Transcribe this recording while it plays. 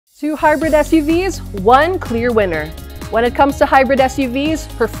Two hybrid SUVs, one clear winner. When it comes to hybrid SUVs,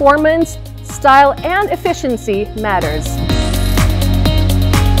 performance, style, and efficiency matters.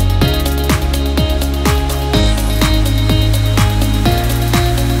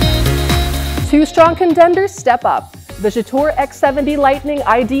 Two strong contenders step up, the Jetour X70 Lightning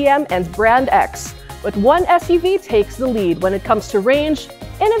Idm and Brand X. But one SUV takes the lead when it comes to range,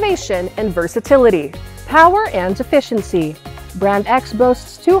 innovation, and versatility. Power and efficiency. Brand X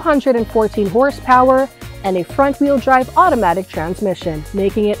boasts 214 horsepower and a front-wheel drive automatic transmission,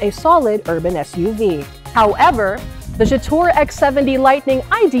 making it a solid urban SUV. However, the Jetour X70 Lightning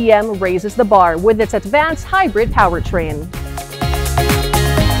Idm raises the bar with its advanced hybrid powertrain.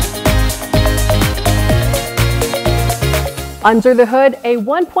 Under the hood, a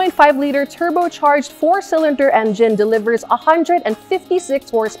 1.5-liter turbocharged four-cylinder engine delivers 156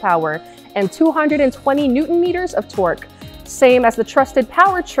 horsepower and 220 Newton-meters of torque, same as the trusted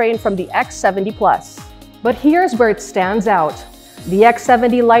powertrain from the X70 Plus. But here's where it stands out. The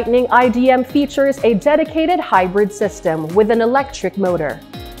X70 Lightning Idm features a dedicated hybrid system with an electric motor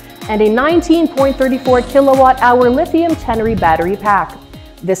and a 19.34 kilowatt-hour lithium Tenere battery pack.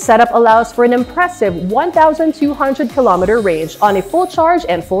 This setup allows for an impressive 1,200-kilometer range on a full charge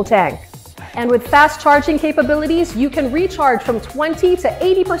and full tank. And with fast charging capabilities, you can recharge from 20 to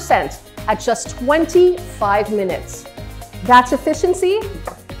 80% at just 25 minutes. That's efficiency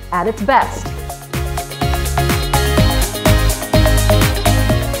at its best.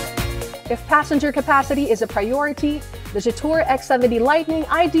 If passenger capacity is a priority, the Jetour X70 Lightning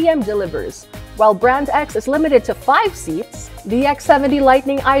Idm delivers. While Brand X is limited to 5 seats, the X70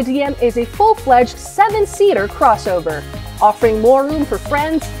 Lightning Idm is a full-fledged 7-seater crossover, offering more room for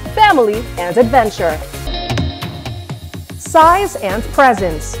friends, family, and adventure. Size and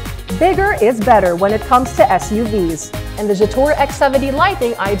presence. Bigger is better when it comes to SUVs, and the Jetour X70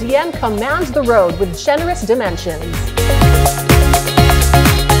 Lightning Idm commands the road with generous dimensions.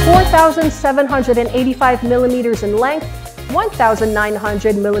 4,785 millimeters in length,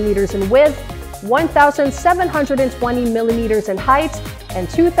 1,900 millimeters in width, 1,720 millimeters in height, and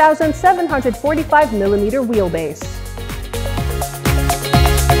 2,745 millimeter wheelbase.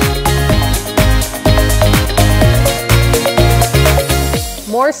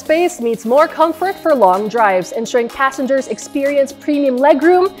 More space means more comfort for long drives, ensuring passengers experience premium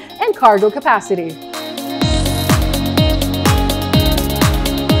legroom and cargo capacity.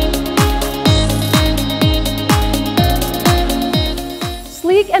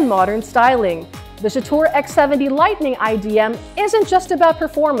 Sleek and modern styling. The Jetour X70 Lightning Idm isn't just about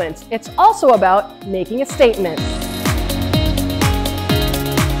performance, it's also about making a statement.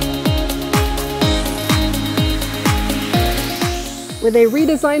 With a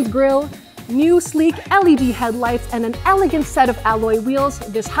redesigned grille, new sleek LED headlights, and an elegant set of alloy wheels,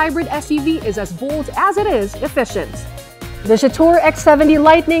 this hybrid SUV is as bold as it is efficient. The Jetour X70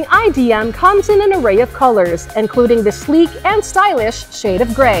 Lightning Idm comes in an array of colors, including the sleek and stylish shade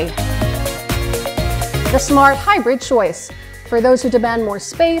of gray. The smart hybrid choice. For those who demand more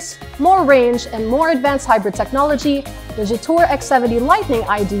space, more range, and more advanced hybrid technology, the Jetour X70 Lightning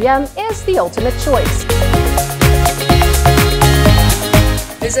Idm is the ultimate choice.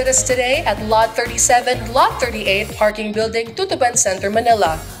 Visit us today at Lot 37, Lot 38, Parking Building, Tutuban Center,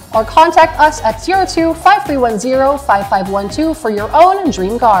 Manila. Or contact us at 02-5310-5512 for your own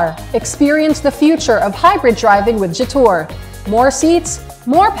dream car. Experience the future of hybrid driving with Jetour. More seats,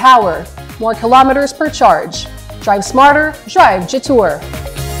 more power, more kilometers per charge. Drive smarter, drive Jetour.